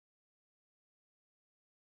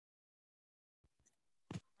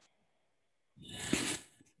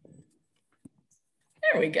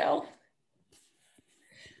There we go.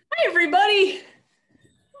 Hi, everybody.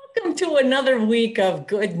 Welcome to another week of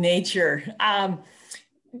good nature. All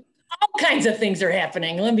kinds of things are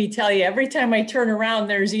happening. Let me tell you, every time I turn around,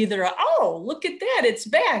 there's either, oh, look at that, it's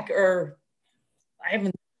back, or I haven't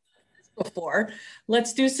seen this before.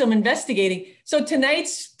 Let's do some investigating. So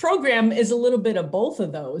tonight's program is a little bit of both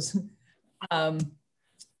of those. And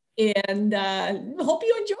hope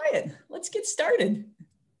you enjoy it. Let's get started.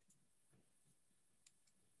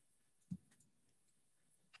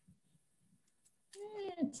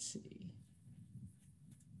 Let's see.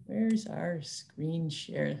 Where's our screen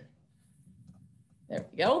share? There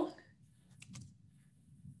we go.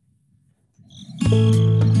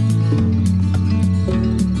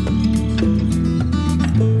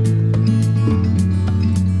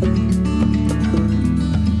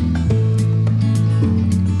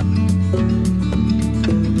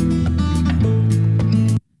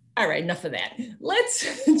 All right, enough of that.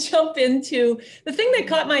 Let's jump into the thing that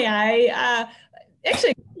caught my eye.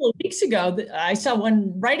 Actually, a couple of weeks ago, I saw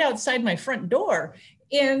one right outside my front door.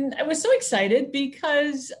 And I was so excited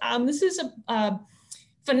because this is a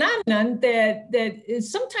phenomenon that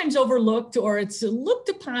is sometimes overlooked, or it's looked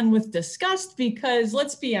upon with disgust because,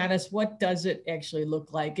 let's be honest, what does it actually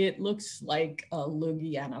look like? It looks like a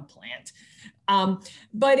loogie on a plant.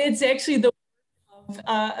 But it's actually the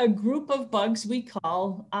a group of bugs we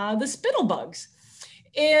call the Spittlebugs.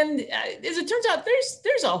 And as it turns out,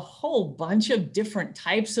 there's a whole bunch of different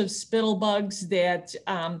types of Spittlebugs that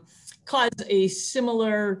cause a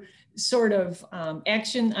similar sort of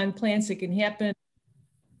action on plants that can happen.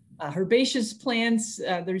 Herbaceous plants,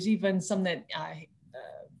 there's even some that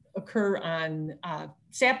occur on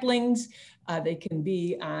saplings. They can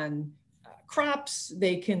be on crops.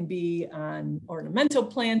 They can be on ornamental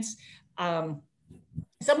plants.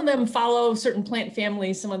 Some of them follow certain plant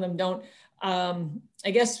families, some of them don't. I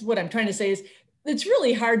guess what I'm trying to say is it's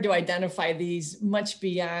really hard to identify these much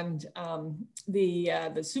beyond the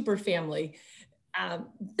superfamily.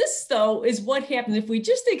 This, though, is what happens if we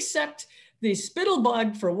just accept the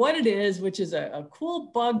spittlebug for what it is, which is a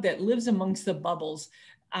cool bug that lives amongst the bubbles.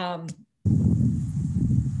 You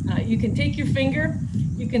can take your finger,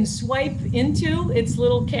 you can swipe into its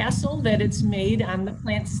little castle that it's made on the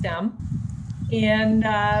plant stem, and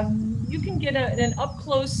you can get an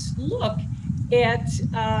up-close look at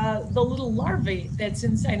the little larvae that's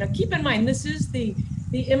inside. Now, keep in mind, this is the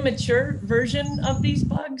immature version of these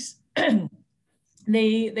bugs.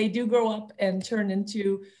 They do grow up and turn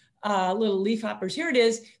into little leafhoppers. Here it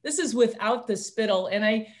is. This is without the spittle. And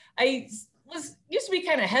I used to be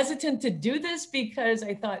kind of hesitant to do this because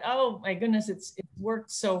I thought, oh my goodness, it's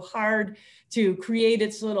worked so hard to create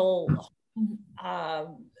its little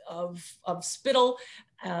of spittle.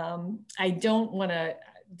 I don't want to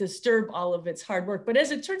disturb all of its hard work. But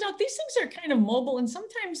as it turns out, these things are kind of mobile, and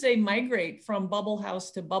sometimes they migrate from bubble house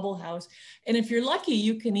to bubble house. And if you're lucky,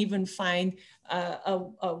 you can even find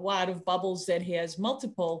a wad of bubbles that has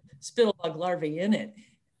multiple spittlebug larvae in it.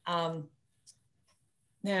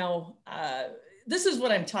 Now, this is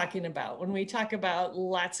what I'm talking about when we talk about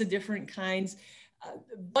lots of different kinds.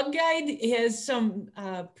 Bug Guide has some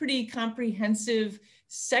pretty comprehensive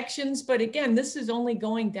sections, but again, this is only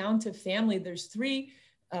going down to family. There's three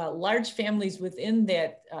large families within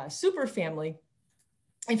that super family.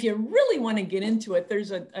 If you really want to get into it,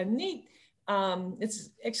 there's a neat, it's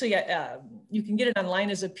actually, you can get it online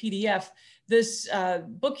as a PDF. This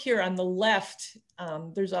book here on the left,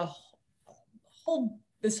 there's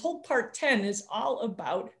this whole part 10 is all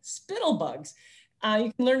about spittlebugs.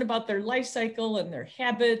 You can learn about their life cycle and their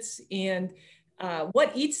habits and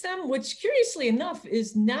what eats them, which curiously enough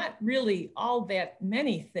is not really all that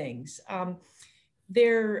many things.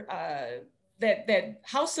 That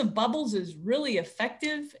house of bubbles is really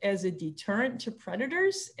effective as a deterrent to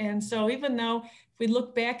predators. And so even though if we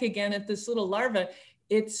look back again at this little larva,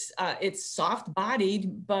 it's soft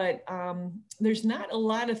bodied, but there's not a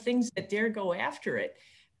lot of things that dare go after it.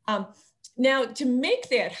 Now, to make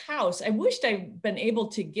that house, I wished I'd been able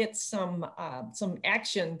to get some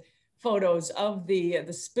action photos of the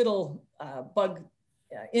spittle bug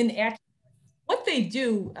in action. What they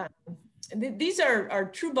do, these are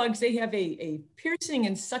true bugs. They have a piercing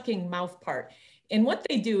and sucking mouth part. And what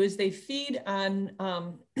they do is they feed on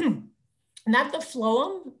not the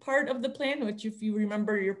phloem part of the plant, which if you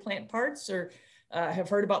remember your plant parts or have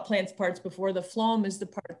heard about plant parts before, the phloem is the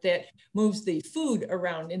part that moves the food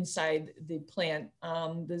around inside the plant.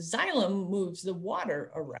 The xylem moves the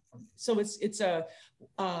water around. So it's a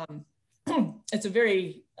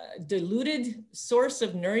very diluted source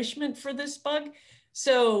of nourishment for this bug.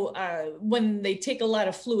 So when they take a lot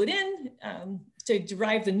of fluid in, to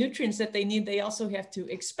derive the nutrients that they need, they also have to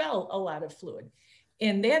expel a lot of fluid.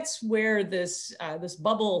 And that's where this, this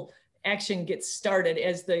bubble action gets started.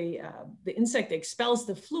 As the insect expels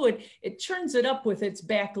the fluid, it churns it up with its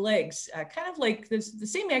back legs, kind of like this, the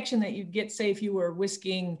same action that you'd get, say, if you were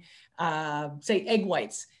whisking, say, egg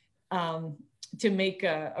whites to make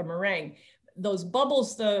a meringue. Those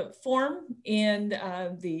bubbles form, and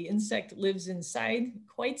the insect lives inside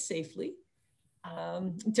quite safely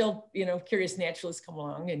until, you know, curious naturalists come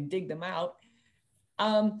along and dig them out.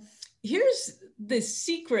 Here's the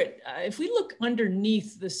secret. If we look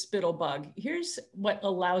underneath the spittlebug, here's what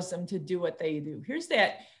allows them to do what they do. Here's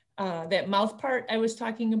that, that mouth part I was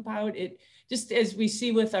talking about. It just, as we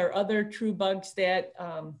see with our other true bugs, that,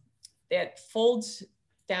 that folds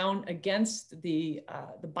down against the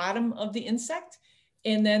bottom of the insect,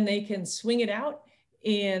 and then they can swing it out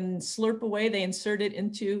and slurp away. They insert it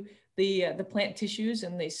into the plant tissues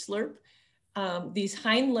and they slurp. These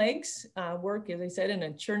hind legs work, as I said, in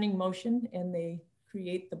a churning motion, and they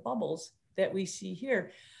create the bubbles that we see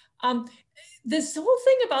here. This whole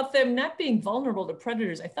thing about them not being vulnerable to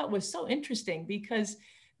predators, I thought was so interesting, because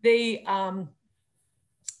they,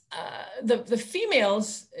 the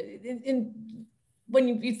females, when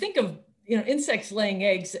you think of, you know, insects laying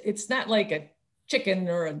eggs, it's not like a chicken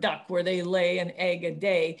or a duck where they lay an egg a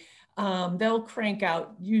day. They'll crank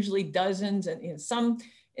out usually dozens, and, you know, some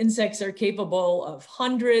insects are capable of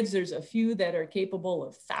hundreds. There's a few that are capable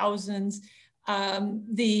of thousands.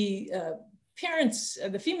 The parents,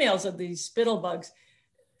 the females of these spittlebugs,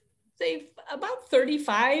 they've about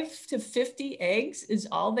 35 to 50 eggs is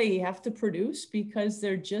all they have to produce, because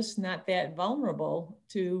they're just not that vulnerable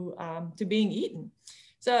to being eaten.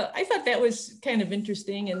 So I thought that was kind of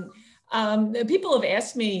interesting. And people have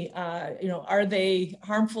asked me, you know, are they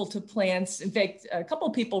harmful to plants? In fact, a couple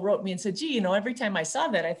of people wrote me and said, gee, you know, every time I saw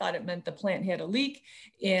that, I thought it meant the plant had a leak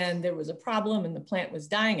and there was a problem and the plant was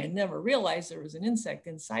dying. I never realized there was an insect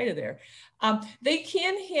inside of there. They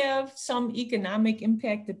can have some economic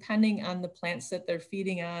impact depending on the plants that they're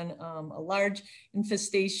feeding on. A large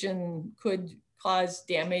infestation could cause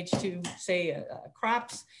damage to, say,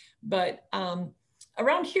 crops, but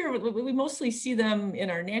around here, we mostly see them in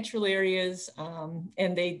our natural areas,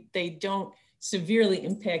 and they don't severely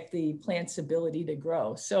impact the plant's ability to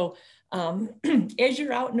grow. So as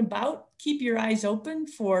you're out and about, keep your eyes open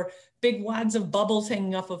for big wads of bubbles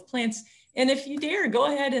hanging off of plants. And if you dare, go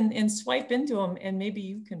ahead and swipe into them, and maybe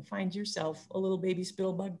you can find yourself a little baby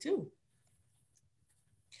spittlebug too.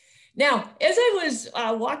 Now, as I was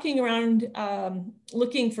walking around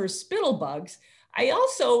looking for spittlebugs, I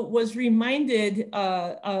also was reminded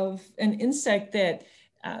of an insect that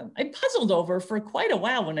I puzzled over for quite a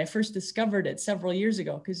while when I first discovered it several years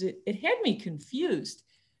ago, because it had me confused.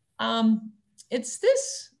 It's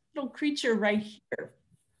this little creature right here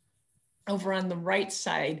over on the right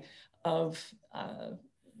side of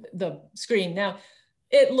the screen. Now,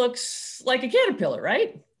 it looks like a caterpillar,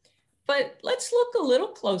 right? But let's look a little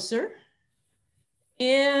closer.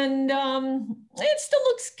 And it still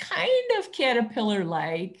looks kind of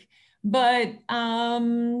caterpillar-like, but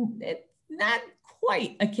it's not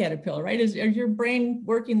quite a caterpillar, right? Is your brain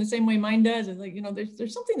working the same way mine does? It's like, you know,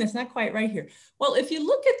 there's something that's not quite right here. Well, if you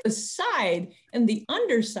look at the side and the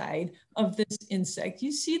underside of this insect,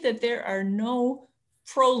 you see that there are no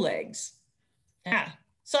prolegs.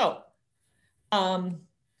 So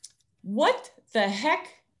what the heck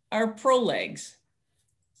are prolegs?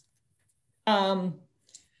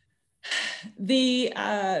 The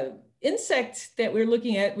insect that we're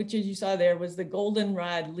looking at, which as you saw there, was the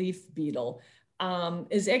goldenrod leaf beetle.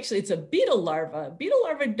 Is actually, it's a beetle larva. Beetle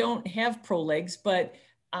larvae don't have prolegs, but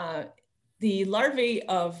the larvae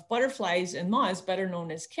of butterflies and moths, better known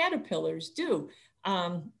as caterpillars, do.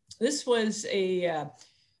 This was a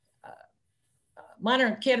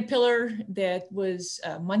monarch caterpillar that was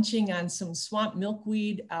munching on some swamp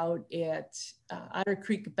milkweed out at Otter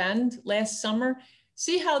Creek Bend last summer.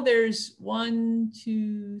 See how there's 1,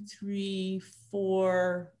 2, 3,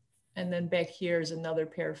 4, and then back here is another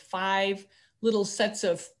pair, 5 little sets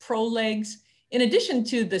of prolegs, in addition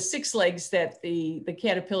to the 6 legs that the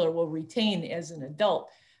caterpillar will retain as an adult.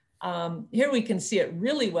 Here we can see it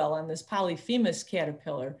really well on this Polyphemus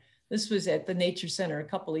caterpillar. This was at the Nature Center a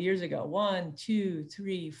couple of years ago. 1, 2,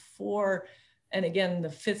 3, 4, and again, the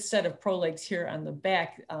 5th set of prolegs here on the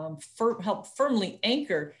back help firmly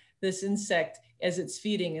anchor this insect as it's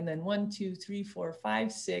feeding. And then 1, 2, 3, 4,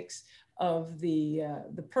 5, 6 of the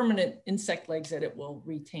permanent insect legs that it will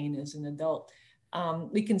retain as an adult.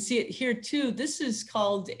 We can see it here too. This is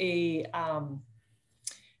called a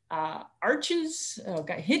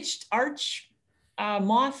hitched arch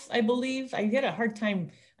Moth, I believe. I had a hard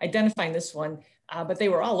time identifying this one, but they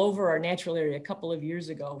were all over our natural area a couple of years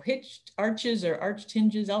ago. Hitched arches or arched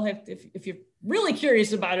hinges. I'll have to, if you're really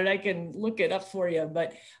curious about it, I can look it up for you.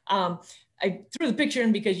 But I threw the picture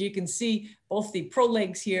in because you can see both the pro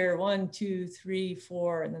legs here, 1, 2, 3,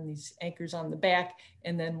 4, and then these anchors on the back,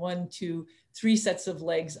 and then 1, 2, 3 sets of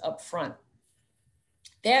legs up front.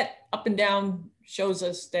 That up and down shows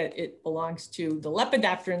us that it belongs to the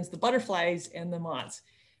lepidopterans, the butterflies, and the moths.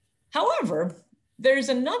 However, there's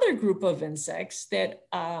another group of insects that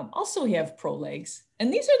also have prolegs,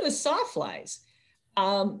 and these are the sawflies.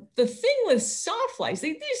 The thing with sawflies,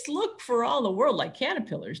 they just look for all the world like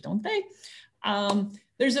caterpillars, don't they?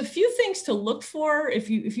 There's a few things to look for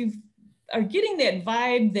if you are getting that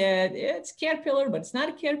vibe that it's caterpillar, but it's not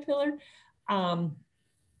a caterpillar.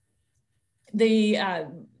 They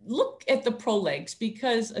look at the prolegs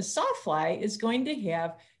because a sawfly is going to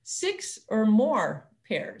have 6 or more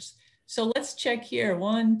pairs. So let's check here.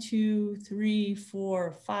 1, 2, 3,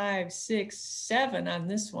 4, 5, 6, 7 on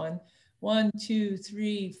this one. 1, 2,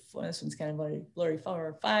 3, 4. This one's kind of blurry.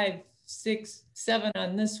 4, 5, 6, 7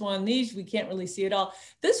 on this one. These we can't really see at all.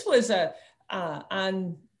 This was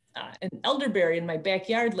on an elderberry in my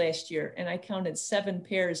backyard last year, and I counted 7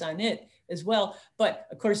 pairs on it as well. But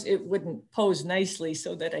of course, it wouldn't pose nicely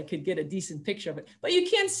so that I could get a decent picture of it. But you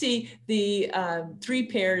can see the 3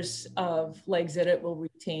 pairs of legs that it will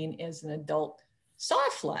retain as an adult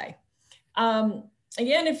sawfly.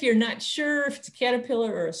 Again, if you're not sure if it's a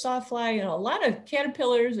caterpillar or a sawfly, you know, a lot of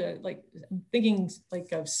caterpillars, like I'm thinking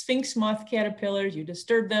like of sphinx moth caterpillars, you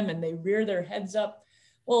disturb them and they rear their heads up.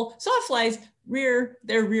 Well, sawflies rear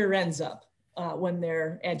their rear ends up when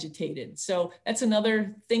they're agitated. So that's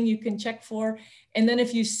another thing you can check for. And then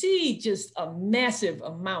if you see just a massive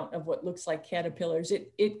amount of what looks like caterpillars,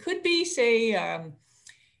 it could be, say,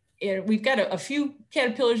 we've got a few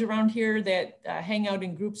caterpillars around here that hang out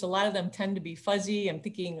in groups. A lot of them tend to be fuzzy. I'm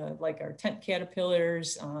thinking of like our tent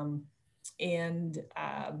caterpillars and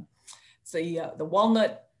the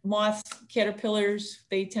walnut moth caterpillars.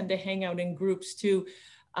 They tend to hang out in groups too.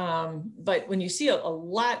 But when you see a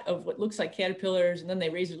lot of what looks like caterpillars and then they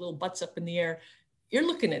raise their little butts up in the air, you're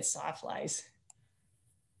looking at sawflies.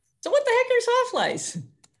 So what the heck are sawflies?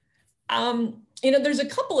 You know, there's a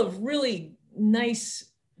couple of really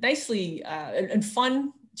nicely and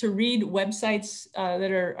fun to read websites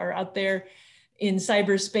that are out there in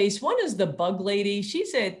cyberspace. One is the Bug Lady.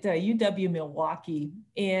 She's at UW Milwaukee,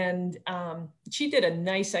 and she did a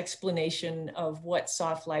nice explanation of what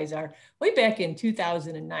sawflies are way back in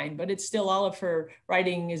 2009, but it's still, all of her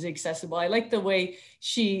writing is accessible. I like the way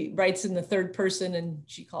she writes in the third person and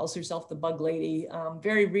she calls herself the Bug Lady.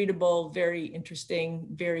 Very readable, very interesting,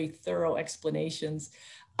 very thorough explanations.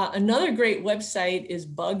 Another great website is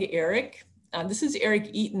Bug Eric. This is Eric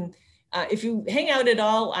Eaton. If you hang out at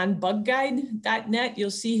all on bugguide.net,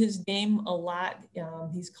 you'll see his name a lot.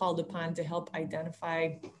 He's called upon to help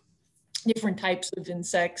identify different types of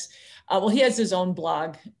insects. Well, he has his own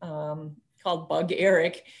blog called Bug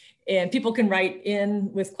Eric, and people can write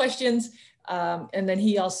in with questions. And then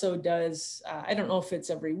he also does, I don't know if it's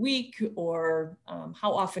every week or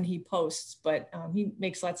how often he posts, but he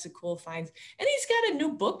makes lots of cool finds. And he's got a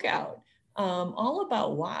new book out all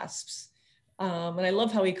about wasps. And I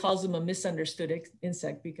love how he calls them a misunderstood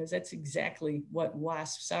insect, because that's exactly what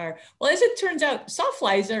wasps are. Well, as it turns out,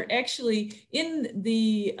 sawflies are actually in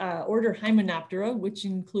the order Hymenoptera, which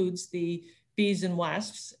includes the bees and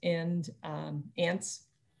wasps and ants,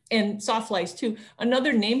 and sawflies too.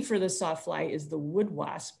 Another name for the sawfly is the wood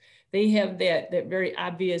wasp. They have that very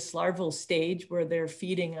obvious larval stage where they're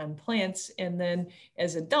feeding on plants. And then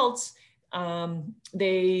as adults,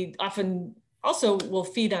 they often also will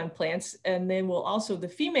feed on plants, and then will also, the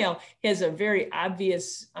female has a very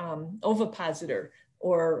obvious ovipositor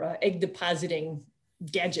or egg depositing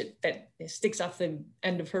gadget that sticks off the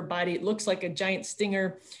end of her body. It looks like a giant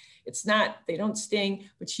stinger. It's not, they don't sting,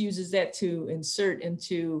 but she uses that to insert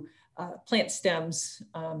into plant stems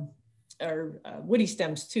or woody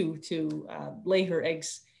stems too, to lay her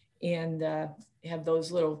eggs and have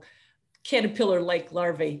those little caterpillar-like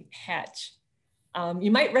larvae hatch.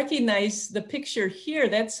 You might recognize the picture here.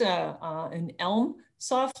 That's an elm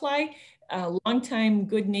sawfly. Longtime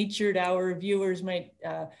good-natured our viewers might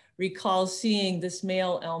recall seeing this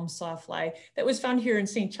male elm sawfly that was found here in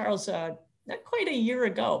St. Charles not quite a year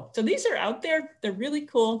ago. So these are out there. They're really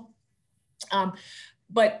cool.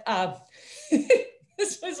 But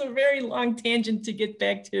this was a very long tangent to get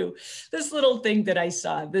back to this little thing that I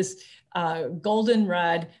saw, this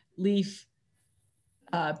goldenrod leaf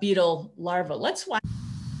beetle larva. Let's watch.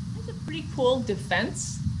 It's a pretty cool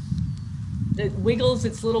defense. it wiggles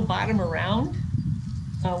its little bottom around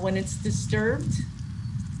when it's disturbed.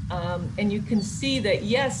 And you can see that,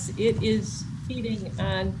 yes, it is feeding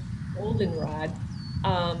on goldenrod.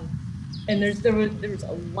 And there was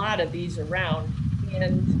a lot of these around.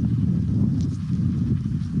 And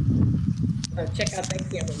check out that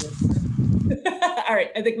camera this time. All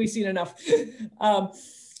right, I think we've seen enough.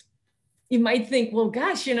 You might think, well,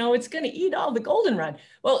 gosh, you know, it's going to eat all the goldenrod.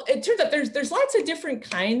 Well, it turns out there's lots of different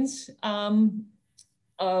kinds of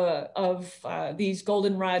these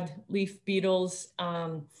goldenrod leaf beetles.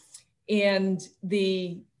 And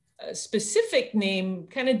the specific name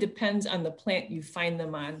kind of depends on the plant you find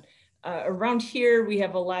them on. Around here, we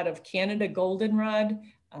have a lot of Canada goldenrod.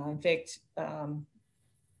 In fact,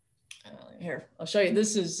 here, I'll show you.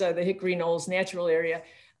 This is the Hickory Knolls natural area.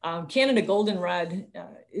 Canada goldenrod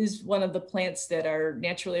is one of the plants that our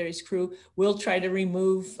natural areas crew will try to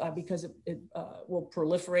remove because it will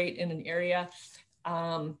proliferate in an area.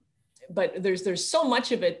 But there's so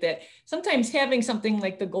much of it that sometimes having something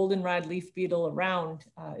like the goldenrod leaf beetle around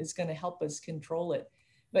is going to help us control it.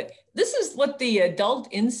 But this is what the adult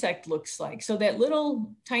insect looks like. So that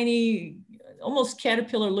little tiny, almost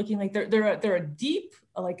caterpillar looking, like they're a deep,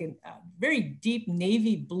 like a very deep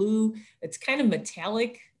navy blue. It's kind of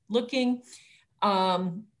metallic looking.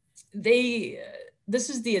 This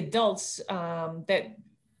is the adults that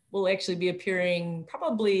will actually be appearing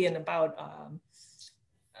probably in about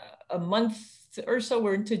a month or so.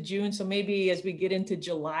 We're into June, so maybe as we get into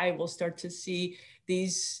July, we'll start to see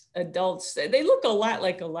these adults. They look a lot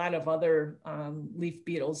like a lot of other leaf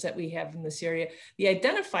beetles that we have in this area. The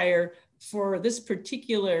identifier for this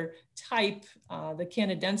particular type, the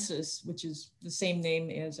canadensis, which is the same name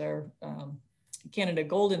as our Canada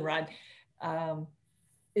goldenrod,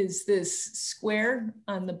 is this square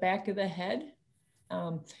on the back of the head.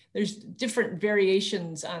 There's different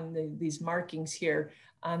variations on these markings here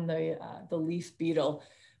on the leaf beetle,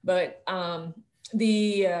 but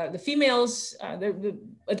the females, the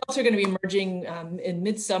adults are going to be emerging in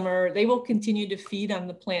midsummer. They will continue to feed on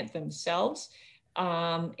the plant themselves,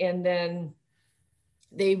 and then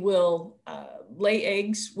they will lay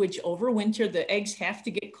eggs, which overwinter. The eggs have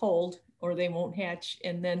to get cold or they won't hatch,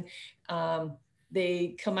 and then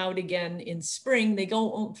they come out again in spring. They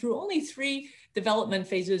go through only 3 development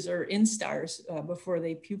phases or instars before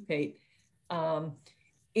they pupate.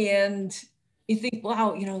 And you think,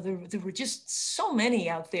 wow, you know, there were just so many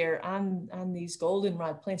out there on these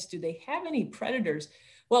goldenrod plants. Do they have any predators?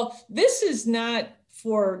 Well, this is not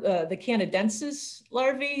for the canadensis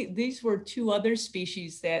larvae. These were 2 other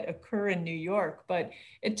species that occur in New York, but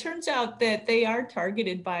it turns out that they are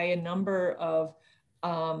targeted by a number of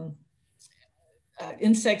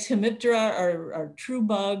insects. Hemiptera are true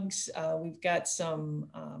bugs. We've got some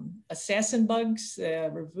assassin bugs,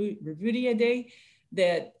 Revudiidae,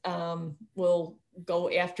 that will go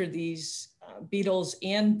after these beetles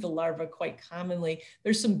and the larvae quite commonly.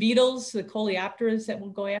 There's some beetles, the coleopteras, that will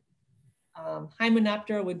go after.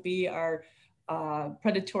 Hymenoptera would be our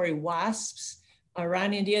predatory wasps.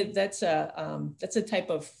 Around India, that's a type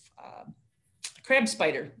of crab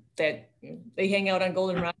spider that, you know, they hang out on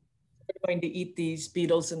goldenrod. They're going to eat these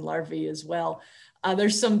beetles and larvae as well.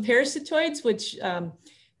 There's some parasitoids, which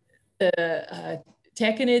the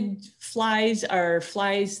taconid flies are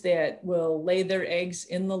flies that will lay their eggs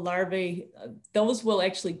in the larvae. Those will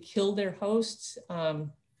actually kill their hosts.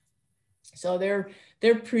 So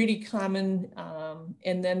they're pretty common.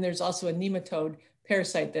 And then there's also a nematode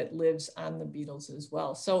parasite that lives on the beetles as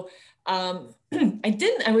well. So I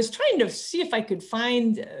was trying to see if I could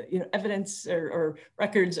find evidence or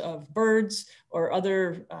records of birds or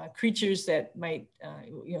other creatures that might,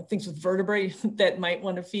 things with vertebrae that might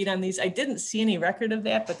want to feed on these. I didn't see any record of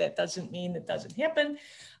that, but that doesn't mean it doesn't happen.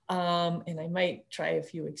 And I might try a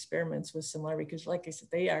few experiments with some larvae, because like I said,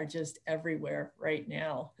 they are just everywhere right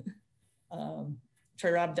now.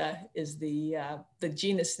 Trirabda is the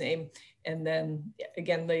genus name. And then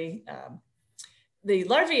again, the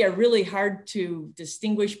larvae are really hard to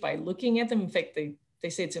distinguish by looking at them. In fact, they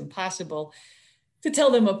say it's impossible to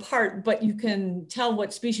tell them apart, but you can tell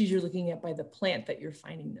what species you're looking at by the plant that you're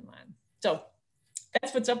finding them on. So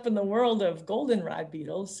that's what's up in the world of goldenrod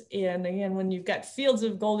beetles. And again, when you've got fields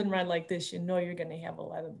of goldenrod like this, you know you're going to have a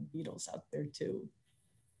lot of beetles out there too.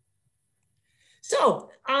 So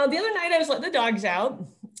the other night I was letting the dogs out,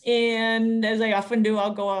 and as I often do,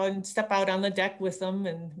 I'll go out and step out on the deck with them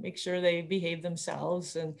and make sure they behave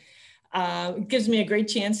themselves. And it gives me a great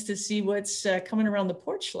chance to see what's coming around the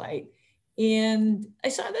porch light. And I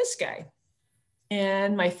saw this guy.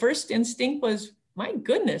 And my first instinct was, my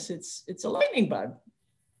goodness, it's a lightning bug,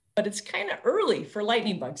 but it's kind of early for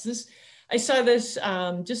lightning bugs. I saw this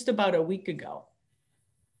just about a week ago.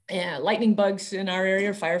 And lightning bugs in our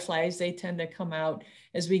area, fireflies, they tend to come out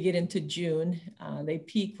as we get into June. They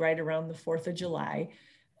peak right around the 4th of July.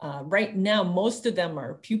 Right now, most of them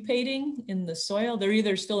are pupating in the soil. They're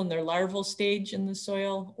either still in their larval stage in the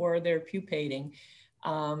soil or they're pupating.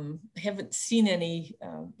 I haven't seen any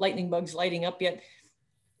lightning bugs lighting up yet.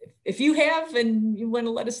 If you have and you want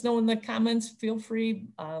to let us know in the comments, feel free.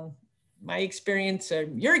 My experience,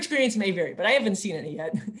 your experience may vary, but I haven't seen any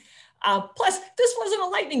yet. Plus, this wasn't a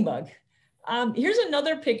lightning bug. Here's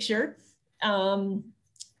another picture. And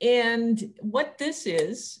what this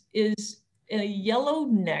is a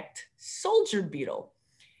yellow-necked soldier beetle.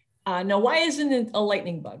 Now, why isn't it a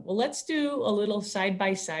lightning bug? Well, let's do a little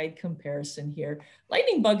side-by-side comparison here.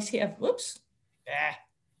 Lightning bugs have,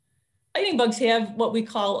 lightning bugs have what we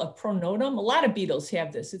call a pronotum. A lot of beetles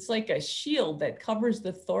have this. It's like a shield that covers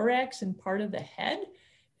the thorax and part of the head.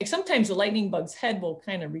 Like sometimes the lightning bug's head will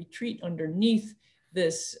kind of retreat underneath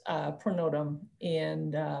this pronotum,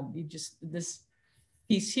 and this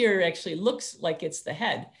piece here actually looks like it's the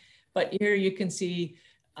head. But here you can see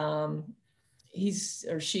he's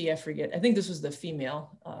or she, I forget. I think this was the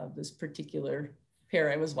female, this particular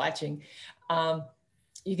pair I was watching.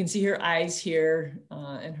 You can see her eyes here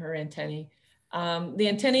and her antennae. The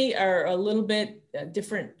antennae are a little bit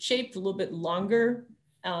different shaped, a little bit longer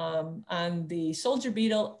on the soldier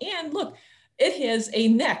beetle. And look, it has a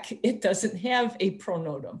neck. It doesn't have a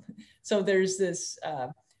pronotum. So there's this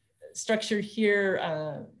structure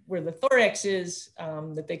here where the thorax is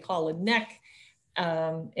that they call a neck.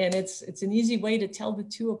 And it's an easy way to tell the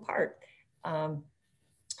two apart.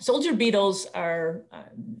 Soldier beetles are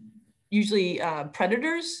usually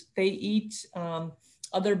predators. They eat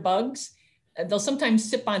other bugs. They'll sometimes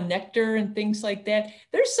sip on nectar and things like that.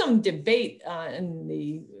 There's some debate in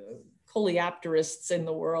the coleopterists in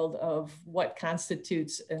the world of what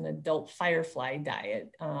constitutes an adult firefly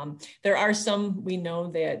diet. There are some we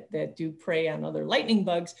know that do prey on other lightning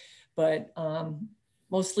bugs, but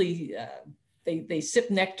mostly they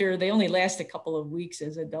sip nectar. They only last a couple of weeks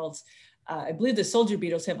as adults. I believe the soldier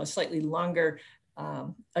beetles have a slightly longer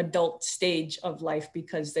adult stage of life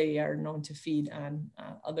because they are known to feed on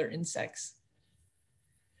other insects.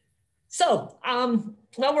 So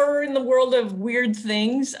while we're in the world of weird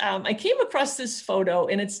things, I came across this photo,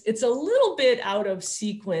 and it's a little bit out of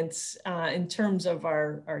sequence in terms of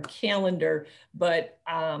our calendar, but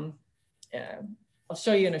I'll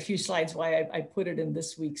show you in a few slides why I put it in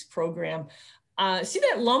this week's program. See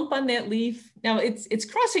that lump on that leaf? Now it's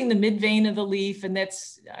crossing the midvein of the leaf, and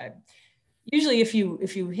that's usually if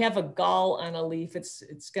you have a gall on a leaf,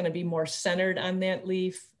 it's going to be more centered on that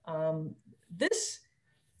leaf. This,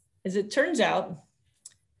 as it turns out,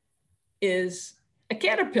 is a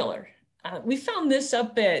caterpillar. We found this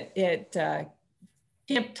up at Camp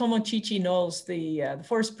Tomochichi Knolls, the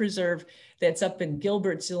forest preserve that's up in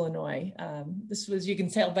Gilbert's, Illinois. This was, you can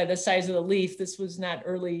tell by the size of the leaf, this was not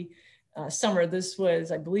early summer. This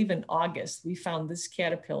was, I believe, in August. We found this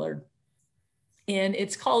caterpillar, and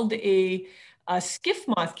it's called a skiff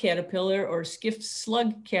moth caterpillar or skiff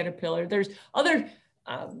slug caterpillar. There's other,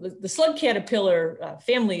 the slug caterpillar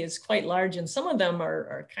family is quite large, and some of them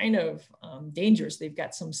are kind of dangerous. They've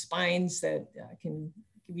got some spines that can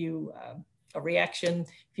give you a reaction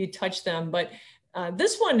if you touch them. But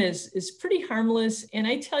this one is pretty harmless. And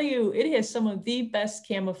I tell you, it has some of the best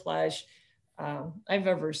camouflage I've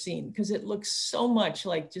ever seen, because it looks so much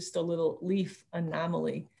like just a little leaf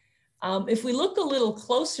anomaly. If we look a little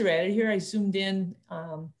closer at it, here I zoomed in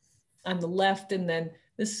on the left, and then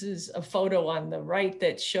this is a photo on the right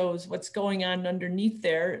that shows what's going on underneath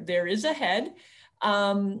there. There is a head.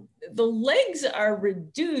 The legs are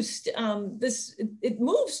reduced. It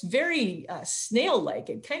moves very snail-like.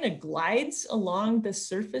 It kind of glides along the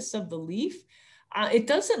surface of the leaf. It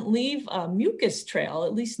doesn't leave a mucus trail,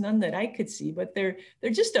 at least none that I could see, but they're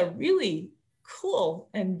just a really cool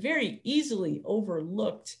and very easily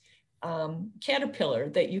overlooked caterpillar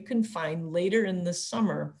that you can find later in the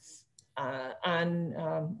summer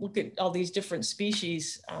look at all these different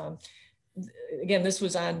species. Again, this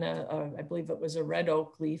was on, I believe it was a red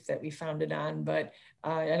oak leaf that we found it on, but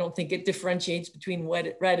I don't think it differentiates between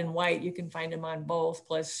red and white. You can find them on both,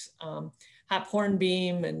 plus hop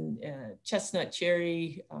hornbeam and chestnut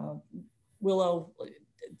cherry, willow.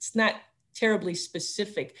 It's not terribly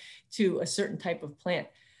specific to a certain type of plant.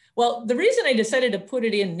 Well, the reason I decided to put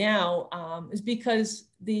it in now is because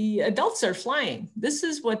the adults are flying. This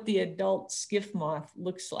is what the adult skiff moth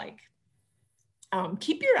looks like.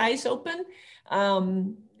 Keep your eyes open.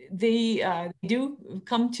 They do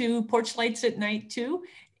come to porch lights at night too.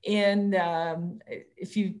 And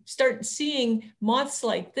if you start seeing moths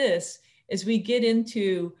like this, as we get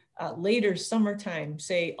into later summertime,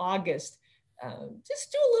 say August,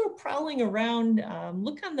 just do a little prowling around,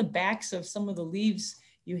 look on the backs of some of the leaves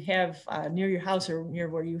you have near your house or near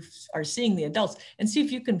where you are seeing the adults, and see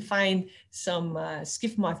if you can find some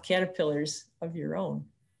skiff moth caterpillars of your own.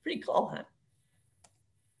 Pretty cool, huh?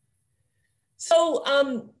 So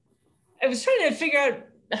I was trying to figure out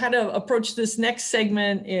how to approach this next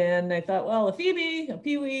segment, and I thought, well, a Phoebe, a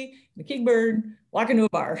Pewee, a Kingbird walk into a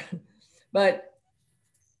bar. But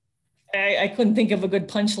I couldn't think of a good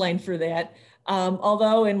punchline for that.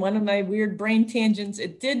 Although in one of my weird brain tangents,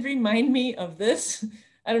 it did remind me of this.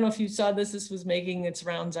 I don't know if you saw this. This was making its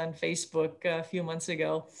rounds on Facebook a few months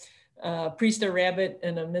ago. A priest, a rabbit,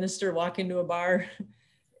 and a minister walk into a bar.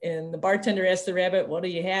 And the bartender asks the rabbit, what do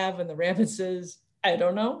you have? And the rabbit says, I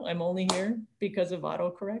don't know. I'm only here because of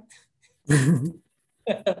autocorrect.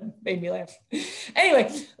 Made me laugh.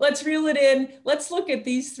 Anyway, let's reel it in. Let's look at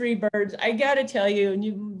these three birds. I got to tell you,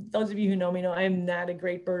 and those of you who know me know I'm not a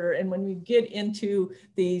great birder. And when we get into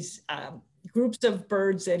these groups of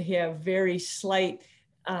birds that have very slight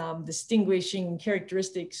distinguishing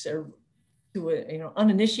characteristics, or to a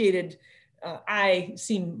uninitiated eye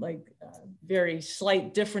seem like very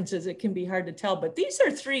slight differences, it can be hard to tell. But these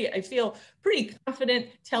are three I feel pretty confident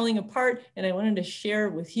telling apart, and I wanted to share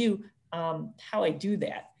with you how I do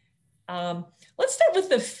that. Let's start with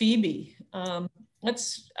the Phoebe.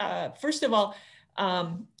 First of all,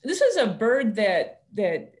 this is a bird that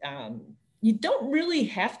you don't really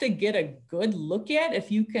have to get a good look at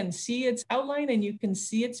if you can see its outline and you can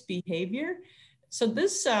see its behavior. So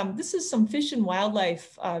this is some Fish and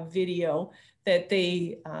Wildlife video that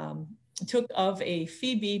they took of a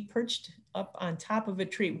Phoebe perched up on top of a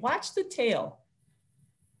tree. Watch the tail.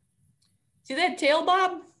 See that tail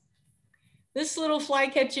bob? This little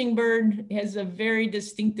flycatching bird has a very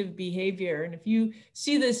distinctive behavior. And if you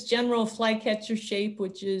see this general flycatcher shape,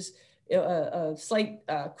 which is a slight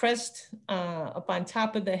crest up on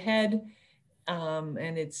top of the head,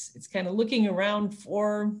 and it's kind of looking around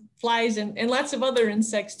for flies and lots of other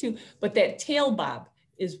insects too. But that tail bob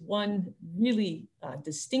is one really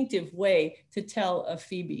distinctive way to tell a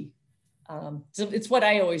Phoebe. So it's what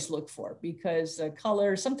I always look for, because the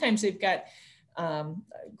color, sometimes they've got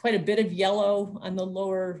quite a bit of yellow on the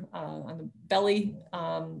lower, on the belly.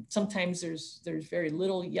 Sometimes there's very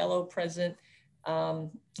little yellow present.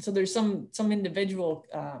 So there's some individual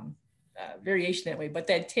variation that way, but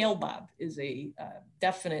that tail bob is a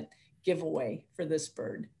definite giveaway for this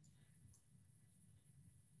bird.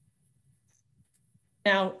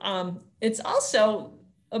 Now, it's also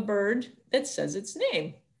a bird that says its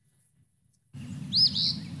name.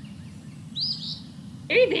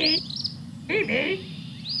 Phoebe, Phoebe,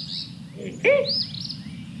 Phoebe,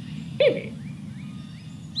 Phoebe.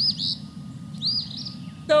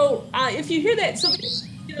 So if you hear that, so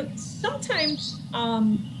sometimes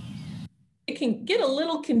it can get a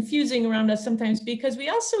little confusing around us sometimes, because we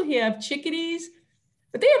also have chickadees,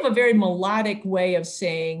 but they have a very melodic way of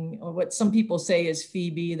saying, or what some people say is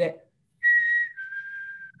Phoebe, that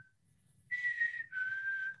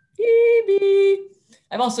Phoebe.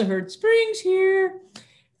 I've also heard spring's here.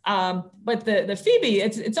 But the Phoebe,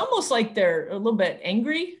 it's almost like they're a little bit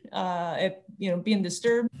angry at being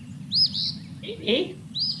disturbed. Phoebe,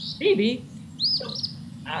 Phoebe. So,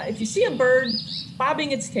 if you see a bird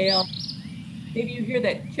bobbing its tail, maybe you hear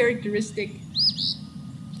that characteristic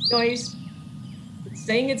noise. It's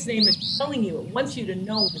saying its name, it's telling you, it wants you to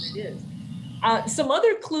know what it is. Some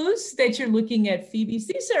other clues that you're looking at Phoebes,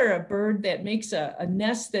 these are a bird that makes a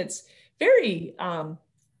nest that's very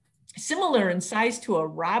similar in size to a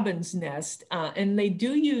robin's nest. And they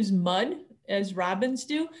do use mud as robins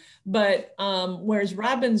do, but whereas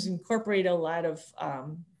robins incorporate a lot of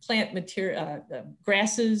plant material,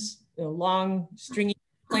 grasses, long stringy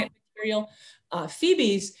plant material,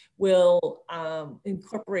 Phoebes will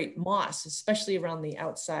incorporate moss, especially around the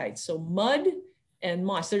outside. So mud and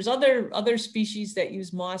moss. There's other species that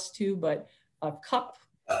use moss too, but a cup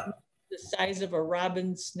the size of a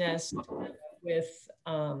robin's nest with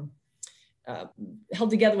held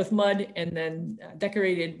together with mud and then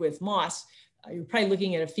decorated with moss, you're probably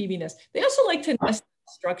looking at a Phoebe nest. They also like to nest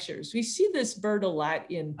structures. We see this bird a lot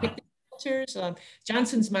in picnic shelters.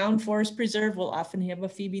 Johnson's Mound Forest Preserve will often have a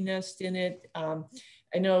Phoebe nest in it.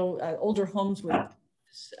 I know older homes with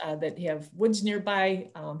that have woods nearby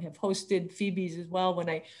have hosted Phoebes as well. When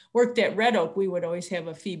I worked at Red Oak, we would always have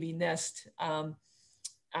a Phoebe nest on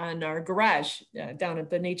our garage down at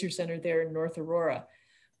the Nature Center there in North Aurora.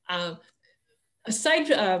 Aside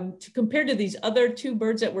compared to these other two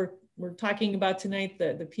birds that we're we're talking about tonight,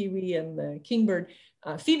 the Pewee and the Kingbird,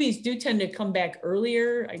 Phoebes do tend to come back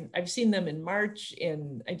earlier. I've seen them in March,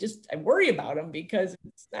 and I worry about them because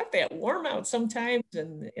it's not that warm out sometimes,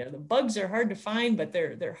 and you know, the bugs are hard to find, but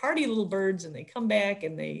they're hardy little birds, and they come back,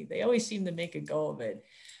 and they always seem to make a go of it.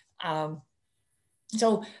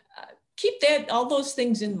 So keep all those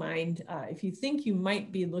things in mind if you think you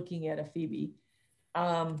might be looking at a Phoebe.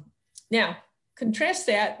 Now, contrast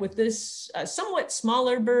that with this somewhat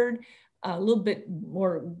smaller bird, a little bit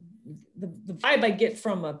more. The vibe I get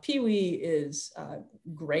from a Pewee is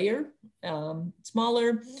grayer,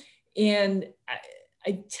 smaller. And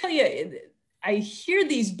I tell you, I hear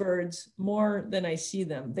these birds more than I see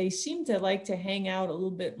them. They seem to like to hang out a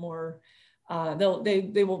little bit more.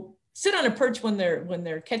 They will sit on a perch when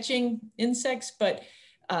they're catching insects, but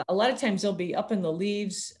a lot of times they'll be up in the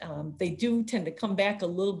leaves. They do tend to come back a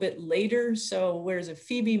little bit later. So whereas a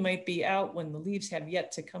Phoebe might be out when the leaves have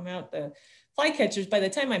yet to come out, the flycatchers, by the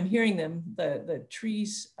time I'm hearing them, the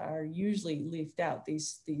trees are usually leafed out,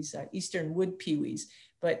 these eastern wood pewees.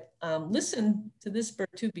 But listen to this bird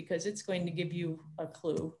too, because it's going to give you a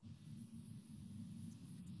clue.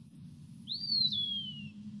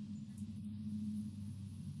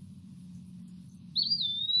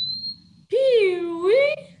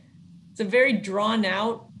 Pewee. It's a very drawn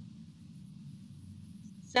out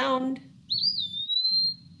sound.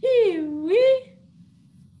 Pewee.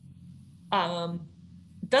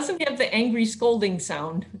 Doesn't have the angry scolding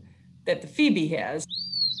sound that the Phoebe has.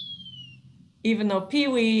 Even though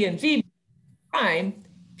Pewee and Phoebe rhyme,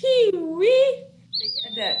 Pewee,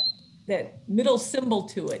 they add that middle symbol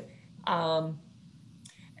to it.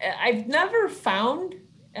 I've never found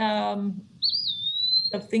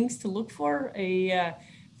of things to look for a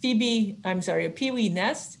Pewee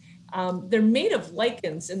nest. They're made of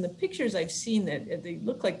lichens. In the pictures I've seen, that they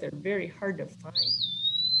look like they're very hard to find.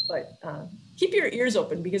 But keep your ears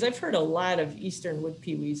open, because I've heard a lot of eastern wood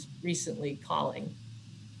pewees recently calling.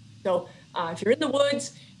 So if you're in the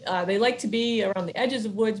woods, they like to be around the edges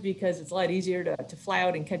of woods because it's a lot easier to fly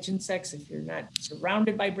out and catch insects if you're not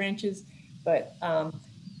surrounded by branches. But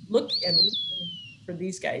look and listen for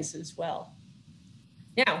these guys as well.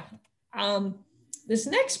 Now, this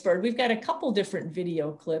next bird, we've got a couple different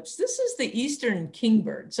video clips. This is the eastern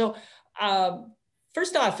kingbird. So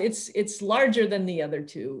first off, it's larger than the other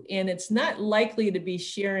two, and it's not likely to be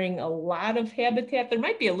sharing a lot of habitat. There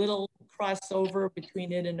might be a little crossover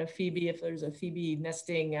between it and a Phoebe if there's a Phoebe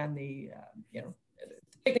nesting on the,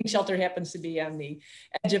 picnic shelter happens to be on the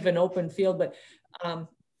edge of an open field, but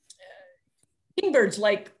kingbirds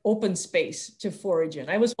like open space to forage in.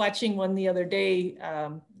 I was watching one the other day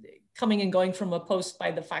coming and going from a post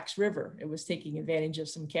by the Fox River. It was taking advantage of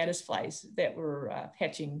some caddisflies that were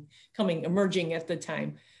emerging at the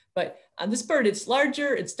time. But this bird, it's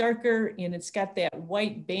larger, it's darker, and it's got that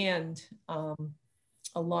white band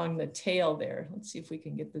along the tail there. Let's see if we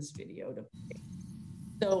can get this video to play.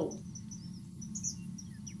 So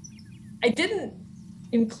I didn't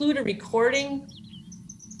include a recording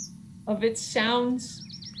of its sounds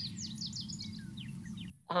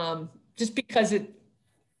just because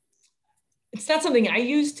it's not something I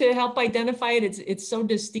use to help identify it. It's so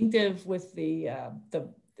distinctive with the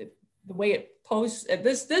way it posts.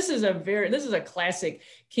 This is a classic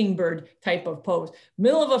kingbird type of pose.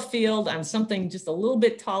 Middle of a field on something just a little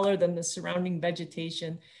bit taller than the surrounding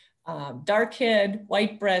vegetation. Dark head,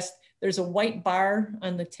 white breast. There's a white bar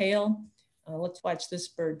on the tail. Let's watch this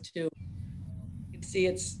bird too. You can see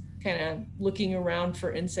it's kind of looking around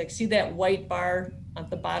for insects. See that white bar at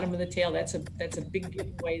the bottom of the tail? That's a big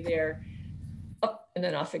giveaway there. Up and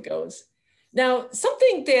then off it goes. Now,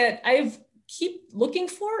 something that I've keep looking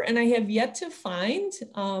for and I have yet to find,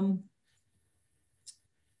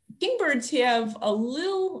 kingbirds have a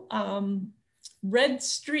little red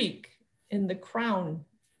streak in the crown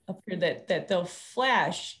up here that they'll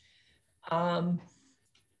flash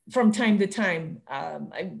from time to time.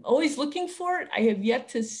 I'm always looking for it. I have yet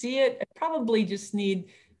to see it. I probably just need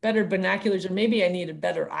better binoculars, or maybe I needed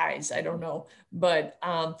better eyes, I don't know. But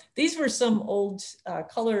these were some old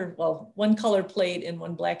one color plate and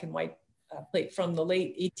one black and white plate from the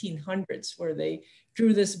late 1800s where they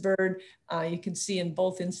drew this bird. You can see in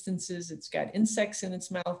both instances, it's got insects in its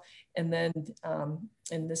mouth. And then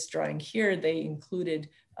in this drawing here, they included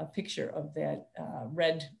a picture of that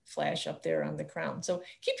red flash up there on the crown. So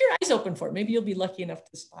keep your eyes open for it. Maybe you'll be lucky enough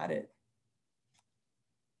to spot it.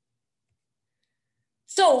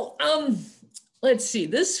 So let's see,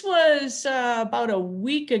 this was about a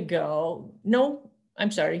week ago. No,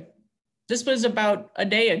 I'm sorry. this was about a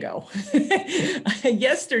day ago.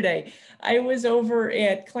 Yesterday, I was over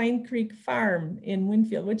at Klein Creek Farm in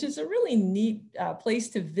Winfield, which is a really neat place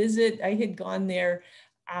to visit. I had gone there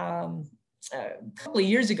a couple of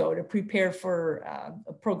years ago to prepare for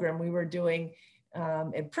a program we were doing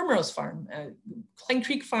at Primrose Farm. Klein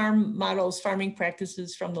Creek Farm models farming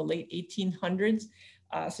practices from the late 1800s.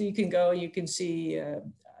 So you can go, you can see,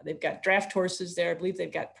 they've got draft horses there. I believe they've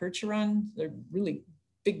got Percheron. They're really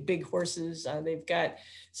big horses. They've got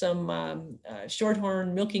some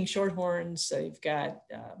shorthorn, milking shorthorns. They've got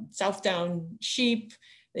Southdown sheep.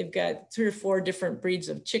 They've got 3 or 4 different breeds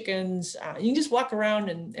of chickens. You can just walk around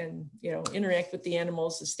and interact with the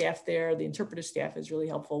animals. The staff there, the interpretive staff is really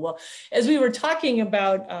helpful. Well, as we were talking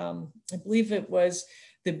about, I believe it was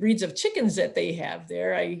the breeds of chickens that they have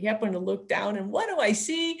there, I happened to look down and what do I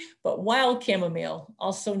see but wild chamomile,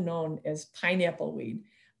 also known as pineapple weed.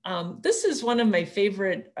 This is one of my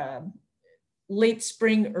favorite late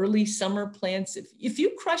spring, early summer plants. If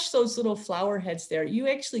you crush those little flower heads there, you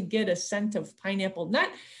actually get a scent of pineapple,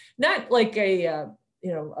 not like a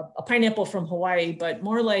pineapple from Hawaii, but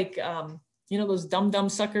more like, those dum-dum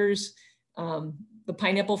suckers, the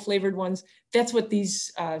pineapple flavored ones. That's what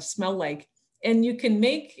these smell like. And you can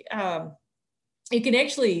make, you can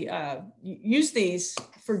actually use these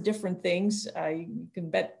for different things. You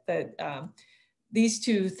can bet that these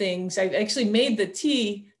 2 things, I've actually made the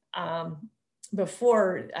tea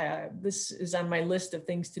before. This is on my list of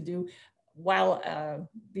things to do while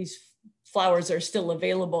these flowers are still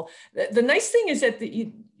available. The nice thing is that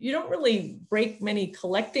you don't really break many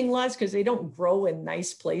collecting laws because they don't grow in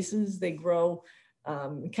nice places. They grow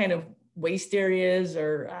kind of waste areas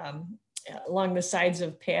or along the sides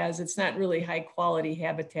of paths. It's not really high quality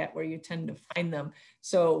habitat where you tend to find them.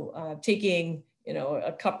 So taking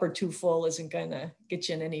a cup or 2 full isn't gonna get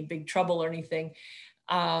you in any big trouble or anything.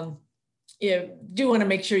 You do want to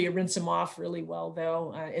make sure you rinse them off really well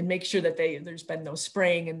though, and make sure that there's been no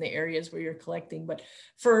spraying in the areas where you're collecting. But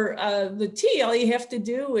for the tea, all you have to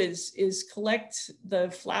do is collect the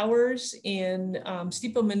flowers and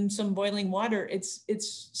steep them in some boiling water. It's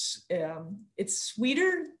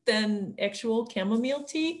sweeter than actual chamomile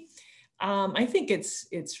tea. I think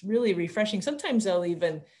it's really refreshing. Sometimes I'll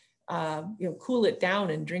even cool it down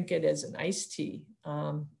and drink it as an iced tea.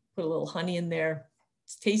 Put a little honey in there.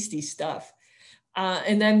 It's tasty stuff.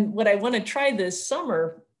 And then what I want to try this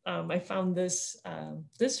summer, I found this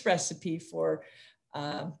recipe for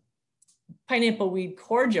pineapple weed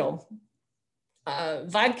cordial,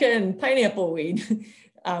 vodka and pineapple weed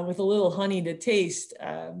with a little honey to taste.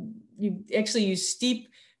 You steep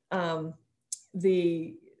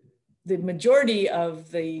the majority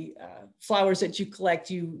of the flowers that you collect,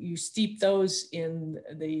 you steep those in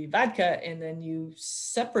the vodka, and then you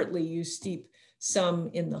steep some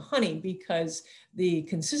in the honey, because the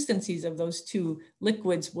consistencies of those 2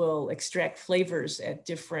 liquids will extract flavors at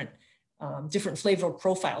different flavor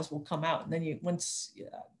profiles will come out. And then once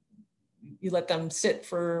you let them sit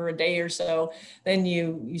for a day or so, then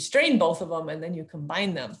you strain both of them and then you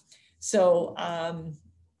combine them. So I'm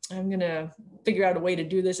gonna figure out a way to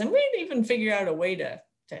do this. I'm going to even figure out a way to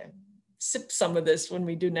sip some of this when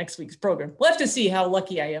we do next week's program. We'll have to see how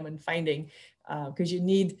lucky I am in finding, because you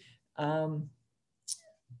need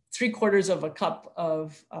 3/4 of a cup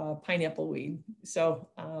of pineapple weed. So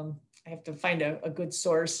I have to find a good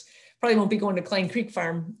source. Probably won't be going to Klein Creek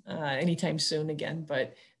Farm anytime soon again,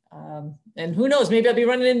 but and who knows, maybe I'll be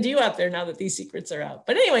running into you out there now that these secrets are out.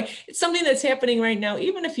 But anyway, it's something that's happening right now.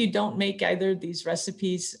 Even if you don't make either of these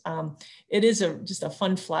recipes, it is just a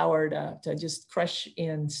fun flower to just crush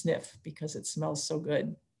and sniff because it smells so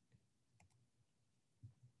good.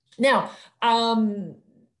 Now,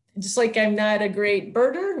 just like I'm not a great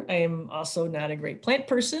birder, I am also not a great plant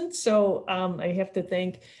person. So I have to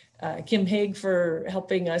thank Kim Haig for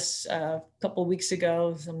helping us a couple of weeks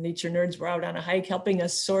ago. Some nature nerds were out on a hike, helping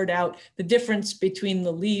us sort out the difference between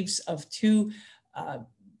the leaves of 2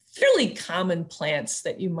 fairly common plants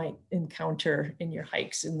that you might encounter in your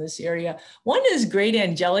hikes in this area. One is great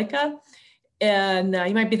Angelica. And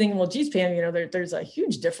you might be thinking, well, geez, Pam, there's a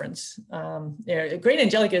huge difference. Great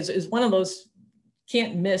Angelica is one of those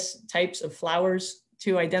can't miss types of flowers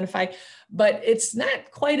to identify, but it's not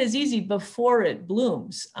quite as easy before it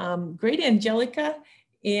blooms. Great Angelica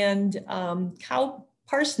and cow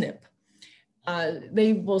parsnip,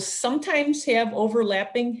 they will sometimes have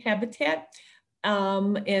overlapping habitat,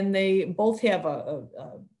 and they both have a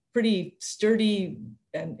pretty sturdy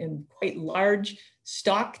and quite large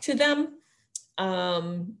stalk to them.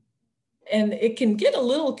 And it can get a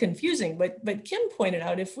little confusing, but Kim pointed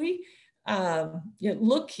out, if we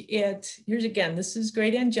look at, here's again, this is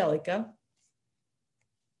great Angelica.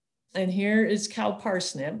 and here is cow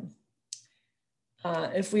parsnip.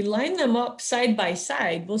 If we line them up side by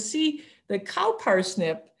side, we'll see the cow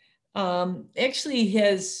parsnip actually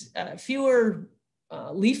has fewer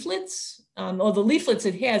leaflets. The leaflets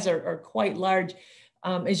it has are quite large.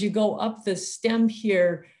 As you go up the stem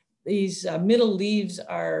here, these middle leaves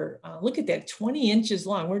are, look at that, 20 inches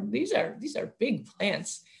long. These are big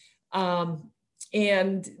plants.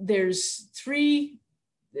 And there's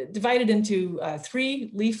divided into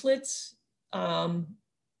 3 leaflets. And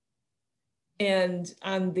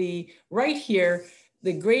on the right here,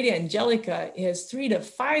 the great Angelica has 3 to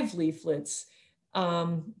 5 leaflets.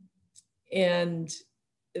 And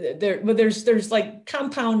there's like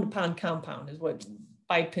compound upon compound is what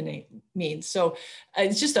bipinnate means. So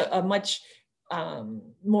it's just a much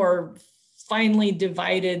more finely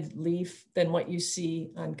divided leaf than what you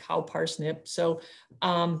see on cow parsnip. So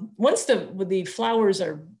once the flowers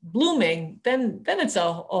are blooming, then it's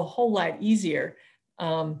a whole lot easier.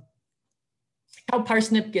 Cow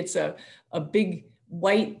parsnip gets a big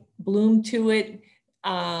white bloom to it.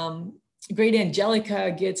 Great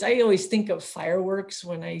Angelica gets, I always think of fireworks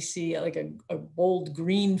when I see like a bold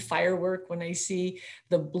green firework when I see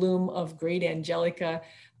the bloom of Great Angelica.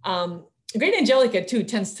 Great Angelica too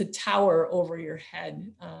tends to tower over your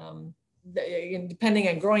head, depending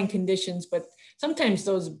on growing conditions, but sometimes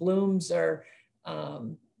those blooms are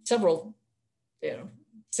several,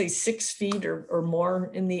 say 6 feet or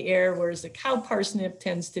more in the air, whereas the cow parsnip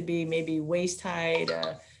tends to be maybe waist height,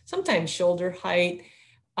 sometimes shoulder height.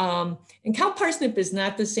 And cow parsnip is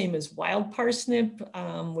not the same as wild parsnip,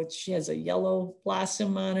 which has a yellow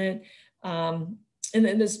blossom on it. And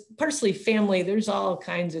then this parsley family, there's all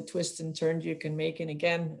kinds of twists and turns you can make. And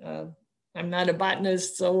again, I'm not a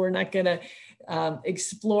botanist, so we're not gonna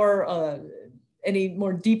explore any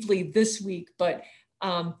more deeply this week, but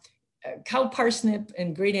cow parsnip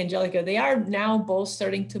and great Angelica, they are now both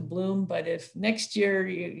starting to bloom, but if next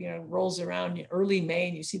year rolls around early May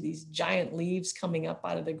and you see these giant leaves coming up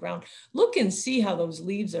out of the ground, look and see how those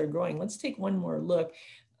leaves are growing. Let's take one more look.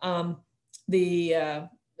 The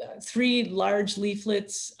 3 large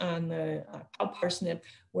leaflets on the cow parsnip,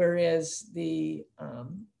 whereas the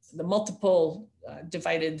multiple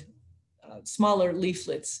divided smaller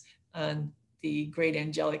leaflets on the great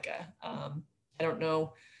Angelica. I don't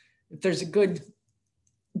know if there's a good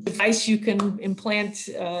device you can implant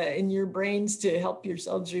in your brains to help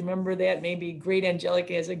yourselves remember that. Maybe great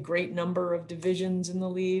Angelica has a great number of divisions in the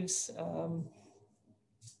leaves.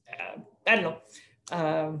 I don't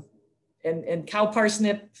know. And cow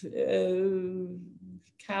parsnip, you're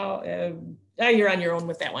on your own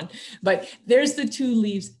with that one. But there's the 2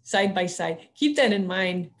 leaves side by side. Keep that in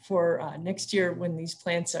mind for next year when these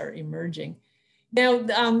plants are emerging. Now,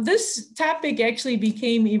 this topic actually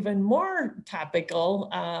became even more topical.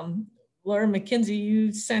 Laura McKenzie,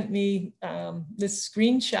 you sent me this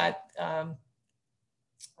screenshot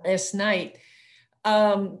last night.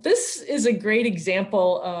 This is a great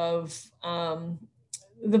example of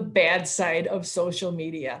the bad side of social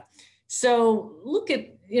media. So look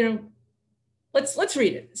at, let's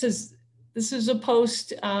read it. It says, this is a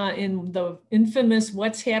post in the infamous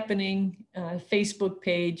What's Happening Facebook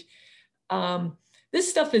page. This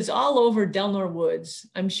stuff is all over Delnor Woods.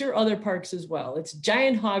 I'm sure other parks as well. It's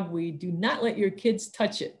giant hogweed. Do not let your kids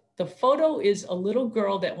touch it. The photo is a little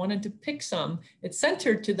girl that wanted to pick some. It sent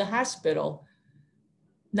her to the hospital,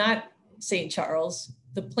 not St. Charles.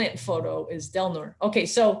 The plant photo is Delnor. Okay,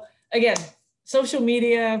 so again, social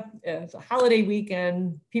media, it's a holiday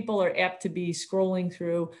weekend. People are apt to be scrolling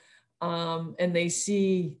through and they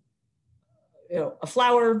see a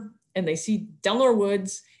flower and they see Delnor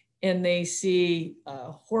Woods and they see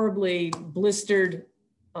a horribly blistered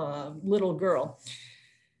little girl.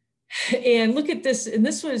 And look at this, and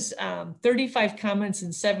this was 35 comments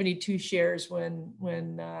and 72 shares when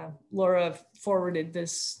Laura forwarded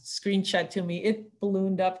this screenshot to me. It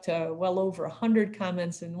ballooned up to well over 100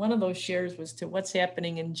 comments, and one of those shares was to What's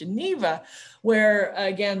Happening in Geneva, where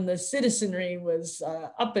again, the citizenry was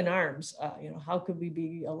up in arms. How could we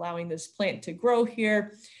be allowing this plant to grow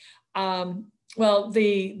here? Well,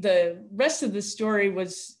 the rest of the story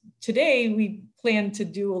was today we planned to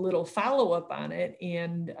do a little follow-up on it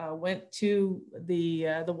and went to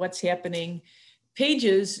the What's Happening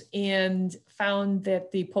pages and found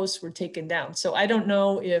that the posts were taken down. So I don't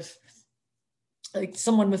know if like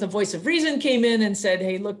someone with a voice of reason came in and said,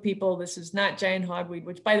 hey, look, people, this is not giant hogweed,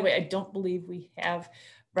 which by the way, I don't believe we have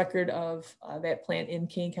record of that plant in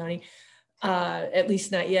Kane County. At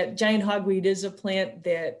least not yet. Giant hogweed is a plant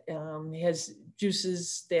that has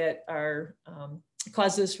juices that are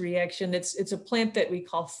cause this reaction. It's a plant that we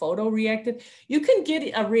call photoreactive. You can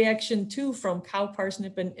get a reaction too from cow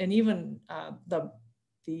parsnip and even the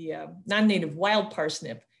non-native wild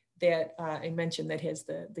parsnip that I mentioned that has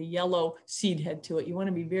the yellow seed head to it. You want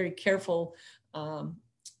to be very careful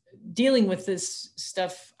dealing with this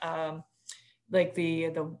stuff, like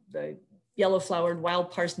the yellow flowered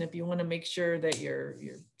wild parsnip. You want to make sure that your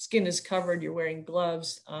skin is covered, you're wearing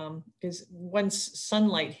gloves, because once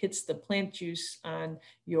sunlight hits the plant juice on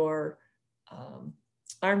your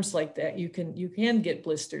arms like that, you can get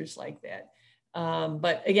blisters like that.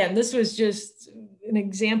 But again, this was just an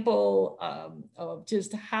example of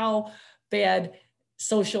just how bad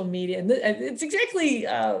social media, and it's exactly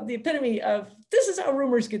the epitome of this is how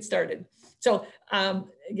rumors get started. So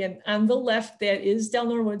again, on the left, that is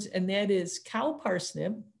Eleanor Woods, and that is cow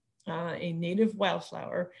parsnip, a native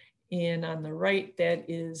wildflower. And on the right, that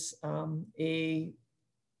is a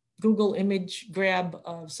Google image grab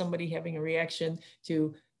of somebody having a reaction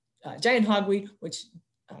to giant hogweed, which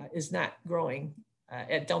is not growing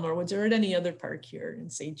at Eleanor Woods or at any other park here in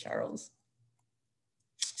St. Charles.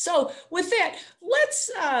 So with that,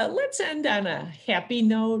 let's end on a happy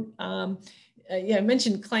note. Yeah, I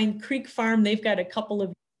mentioned Klein Creek Farm. They've got a couple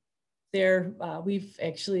of there. We've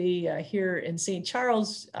actually here in St.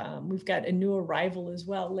 Charles, we've got a new arrival as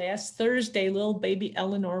well. Last Thursday, little baby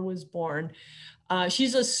Eleanor was born.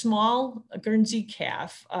 She's a small Guernsey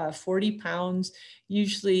calf, 40 pounds.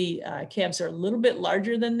 Usually calves are a little bit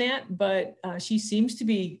larger than that, but she seems to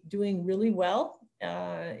be doing really well.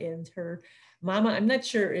 And her mama, I'm not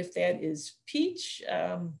sure if that is Peach.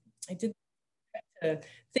 I didn't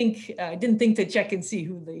think to check and see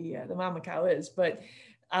who the mama cow is, but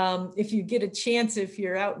if you get a chance, if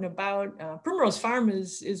you're out and about, Primrose Farm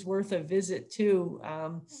is worth a visit too.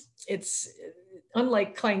 It's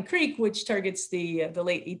unlike Klein Creek, which targets the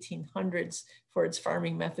late 1800s for its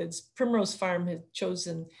farming methods. Primrose Farm has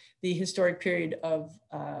chosen the historic period of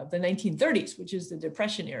the 1930s, which is the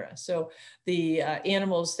Depression era. So the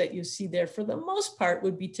animals that you see there for the most part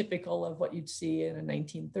would be typical of what you'd see in a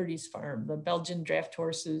 1930s farm. The Belgian draft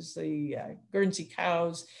horses, the Guernsey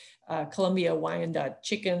cows, Columbia Wyandotte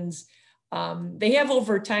chickens. They have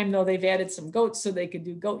over time though, they've added some goats so they could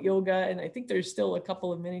do goat yoga. And I think there's still a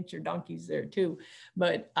couple of miniature donkeys there too.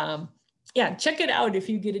 But yeah, check it out if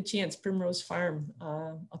you get a chance, Primrose Farm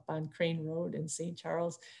up on Crane Road in St.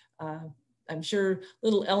 Charles. I'm sure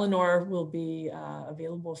little Eleanor will be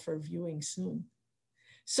available for viewing soon.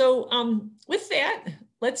 So with that,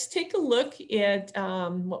 let's take a look at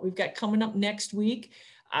what we've got coming up next week.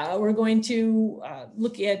 We're going to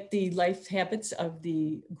look at the life habits of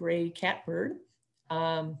the gray catbird.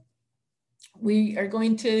 We are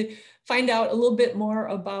going to find out a little bit more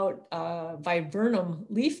about viburnum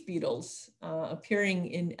leaf beetles appearing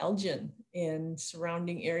in Elgin and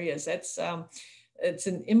surrounding areas. That's it's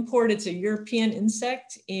an import, it's a European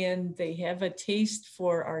insect, and they have a taste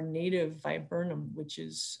for our native viburnum, which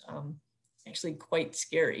is actually quite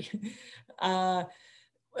scary.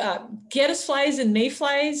 Caddisflies and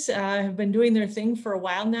mayflies have been doing their thing for a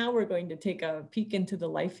while now. We're going to take a peek into the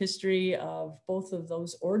life history of both of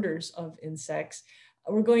those orders of insects.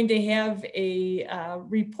 We're going to have a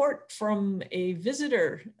report from a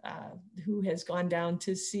visitor who has gone down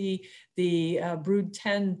to see the brood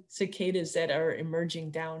 10 cicadas that are emerging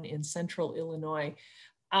down in central Illinois.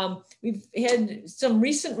 We've had some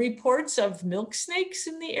recent reports of milk snakes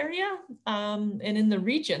in the area and in the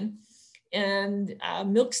region. And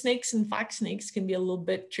milk snakes and fox snakes can be a little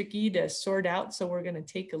bit tricky to sort out. So we're going to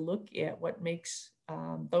take a look at what makes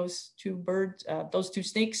those two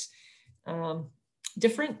snakes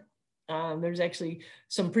different. There's actually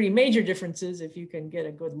some pretty major differences if you can get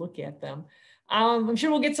a good look at them. I'm sure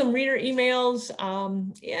we'll get some reader emails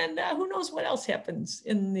and who knows what else happens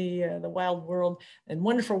in the wild world and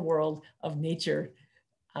wonderful world of nature.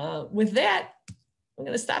 With that, I'm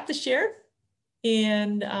going to stop the share.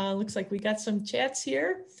 And looks like we got some chats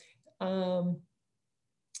here.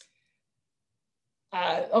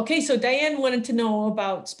 Okay, so Diane wanted to know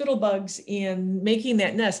about Spittlebugs and making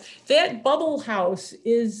that nest. That bubble house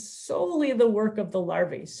is solely the work of the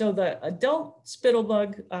larvae. So the adult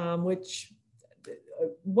Spittlebug, which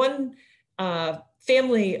one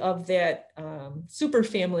family of that super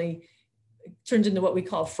family turns into what we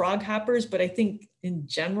call frog hoppers, but I think in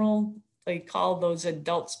general, they call those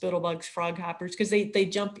adult Spittlebugs frog hoppers because they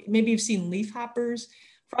jump. Maybe you've seen leaf hoppers.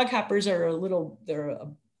 Frog hoppers are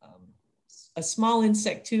a small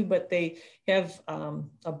insect too, but they have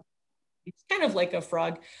a It's kind of like a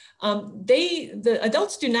frog. The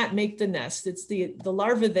adults do not make the nest. It's the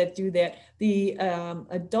larvae that do that. The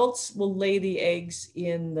adults will lay the eggs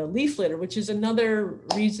in the leaf litter, which is another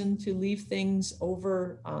reason to leave things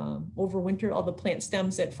over winter. All the plant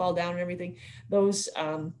stems that fall down and everything, those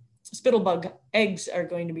spittlebug eggs are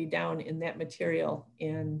going to be down in that material,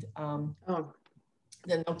 and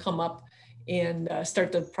then they'll come up and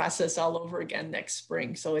start the process all over again next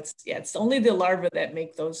spring. So it's only the larvae that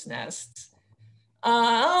make those nests.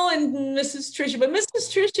 And Mrs. Tricia, but Mrs.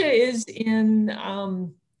 Tricia is in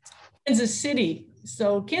Kansas City.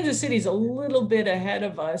 So Kansas City is a little bit ahead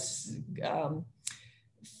of us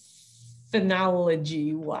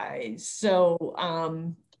phenology wise. So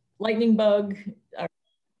lightning bug are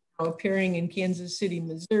appearing in Kansas City,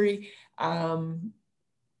 Missouri.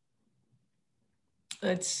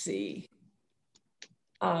 Let's see.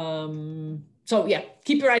 So yeah,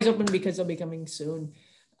 keep your eyes open because they'll be coming soon.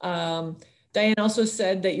 Diane also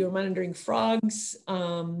said that you were monitoring frogs.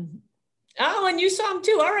 Oh, and you saw them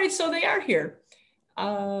too. All right, so they are here.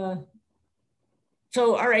 So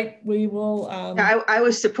all right, we will. I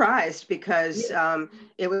was surprised because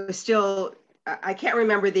it was still, I can't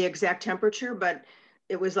remember the exact temperature, but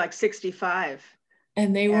it was like 65.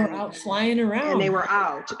 And they were out flying around. And they were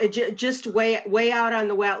out, just way out on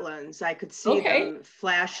the wetlands. I could see them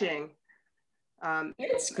flashing.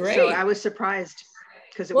 That's great. So I was surprised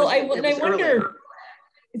because it was early. I wonder,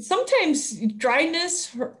 sometimes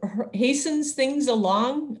dryness hastens things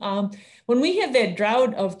along. When we had that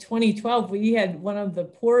drought of 2012, we had one of the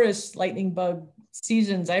poorest lightning bug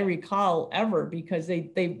seasons I recall ever, because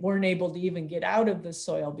they weren't able to even get out of the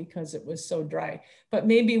soil because it was so dry. But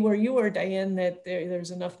maybe where you were, Diane, that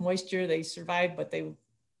there's enough moisture, they survived, but they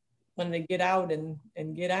wanted to get out and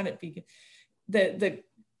get on it. Because the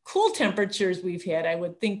cool temperatures we've had, I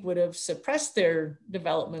would think, would have suppressed their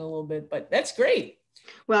development a little bit, but that's great.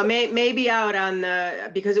 Well, maybe out on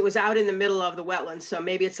because it was out in the middle of the wetlands, so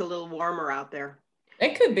maybe it's a little warmer out there.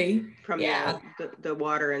 It could be. From the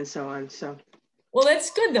water and so on, so. Well,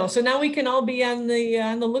 that's good though. So now we can all be on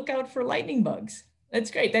the lookout for lightning bugs.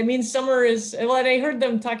 That's great. That means summer is, well, I heard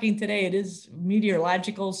them talking today. It is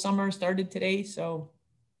meteorological. Summer started today. So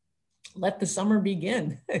let the summer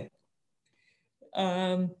begin.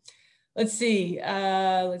 Let's see.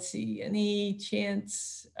 Any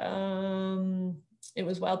chance? It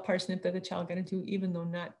was wild parsnip that the child got into, even though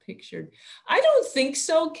not pictured. I don't think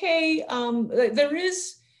so, Kay. There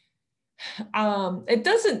is, it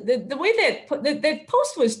doesn't, the way that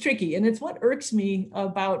post was tricky, and it's what irks me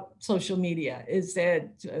about social media, is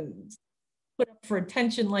that put up for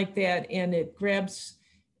attention like that, and it grabs,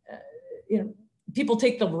 people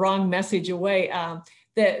take the wrong message away.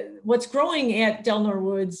 That what's growing at Delnor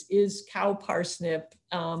Woods is cow parsnip.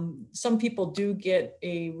 Some people do get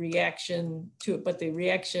a reaction to it, but the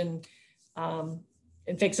reaction,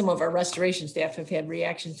 in fact, some of our restoration staff have had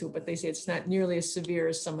reactions to it, but they say it's not nearly as severe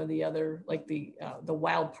as some of the other, like the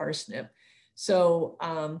wild parsnip.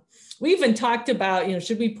 So we even talked about,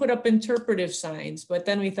 should we put up interpretive signs? But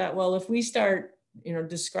then we thought, well, if we start,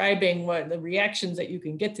 describing what the reactions that you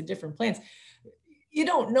can get to different plants, you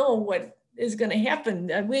don't know what is going to happen.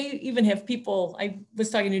 We even have people, I was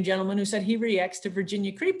talking to a gentleman who said he reacts to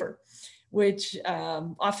Virginia creeper, which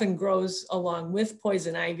often grows along with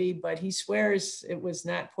poison ivy, but he swears it was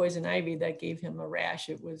not poison ivy that gave him a rash.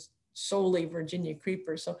 It was solely Virginia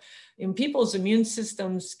creeper. So people's immune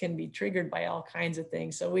systems can be triggered by all kinds of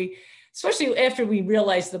things. So we, especially after we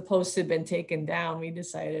realized the posts had been taken down, we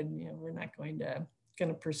decided, we're not going to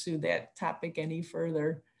pursue that topic any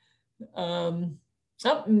further.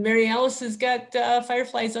 Mary Alice has got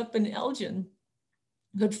fireflies up in Elgin.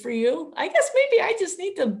 Good for you. I guess maybe I just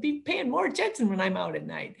need to be paying more attention when I'm out at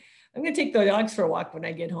night. I'm going to take the dogs for a walk when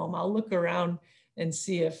I get home. I'll look around and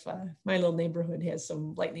see if my little neighborhood has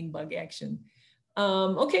some lightning bug action.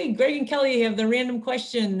 Okay, Greg and Kelly have the random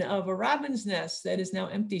question of a robin's nest that is now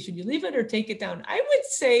empty. Should you leave it or take it down? I would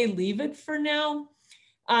say leave it for now.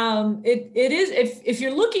 It is, if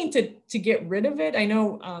you're looking to get rid of it. I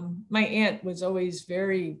know my aunt was always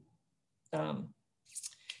very,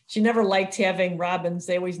 she never liked having robins.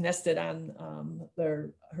 They always nested on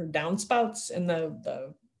her downspouts, and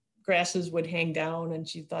the grasses would hang down, and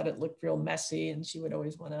she thought it looked real messy, and she would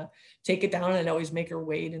always want to take it down and always make her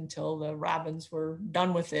wait until the robins were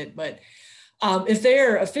done with it. But if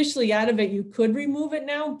they're officially out of it, you could remove it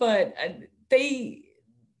now, but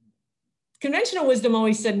conventional wisdom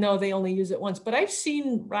always said, no, they only use it once. But I've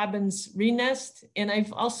seen robins re-nest, and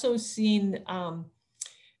I've also seen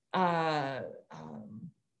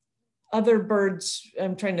other birds.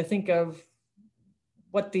 I'm trying to think of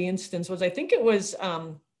what the instance was. I think it was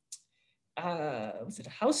was it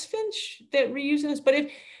a house finch that reuses this? But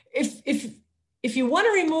if you want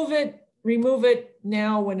to remove it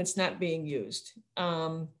now when it's not being used.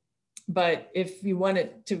 But if you want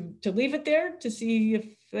it to leave it there to see if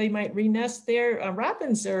they might re-nest there,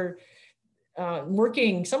 robins are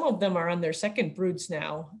working. Some of them are on their second broods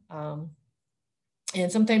now.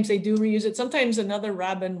 And sometimes they do reuse it. Sometimes another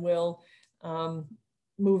robin will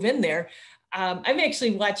move in there. I'm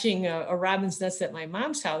actually watching a robin's nest at my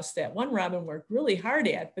mom's house that one robin worked really hard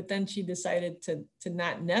at, but then she decided to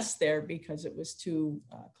not nest there because it was too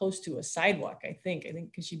close to a sidewalk, I think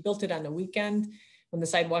because she built it on the weekend when the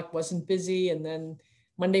sidewalk wasn't busy. And then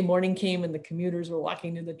Monday morning came and the commuters were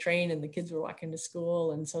walking to the train and the kids were walking to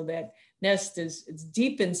school. And so that nest it's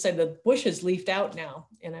deep inside, the bushes leafed out now.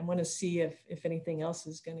 And I want to see if anything else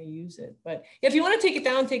is going to use it. But if you want to take it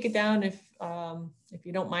down, take it down. If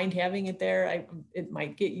you don't mind having it there, it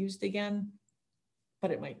might get used again,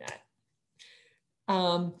 but it might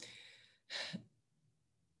not.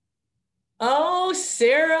 Oh,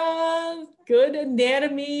 Sarah, good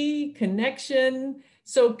anatomy connection.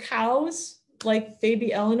 So cows, like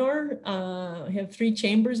baby Eleanor, have 3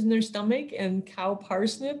 chambers in their stomach, and cow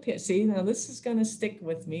Parsnip, see, now this is going to stick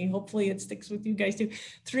with me. Hopefully it sticks with you guys too.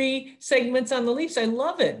 3 segments on the leaves. I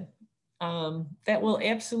love it. That will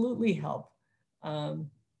absolutely help. I'm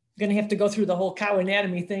going to have to go through the whole cow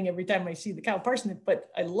anatomy thing every time I see the cow Parsnip, but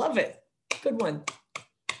I love it. Good one.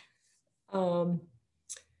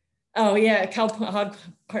 Oh yeah, cow hog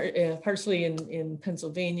parsley in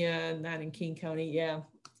Pennsylvania, not in King County. Yeah.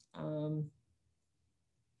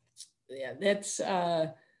 Yeah, that's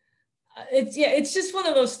it's just one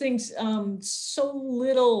of those things. So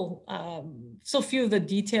little, so few of the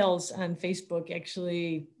details on Facebook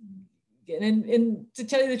actually. And to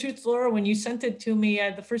tell you the truth, Laura, when you sent it to me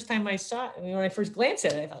the first time I saw it, when I first glanced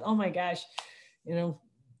at it, I thought, oh my gosh,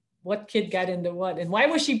 what kid got into what, and why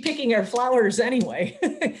was she picking our flowers anyway?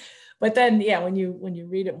 But then, yeah, when you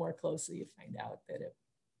read it more closely, you find out that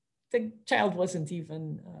the child wasn't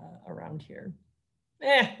even around here.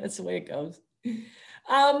 That's the way it goes.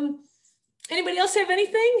 Anybody else have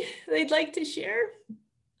anything they'd like to share?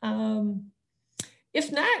 If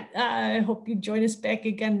not, I hope you join us back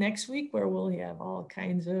again next week, where we'll have all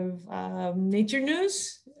kinds of nature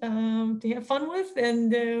news to have fun with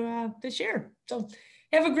and to share. So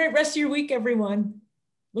have a great rest of your week, everyone.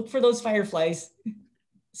 Look for those fireflies.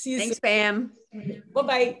 See you Thanks, soon. Pam.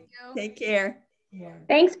 Bye-bye. Take care. Yeah.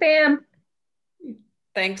 Thanks, Pam.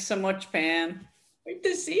 Thanks so much, Pam. Great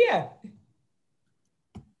to see you.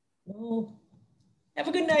 Well, have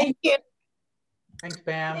a good night. Thank you. Thanks,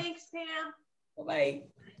 Pam. Thanks, Pam. Bye-bye.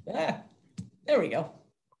 There we go.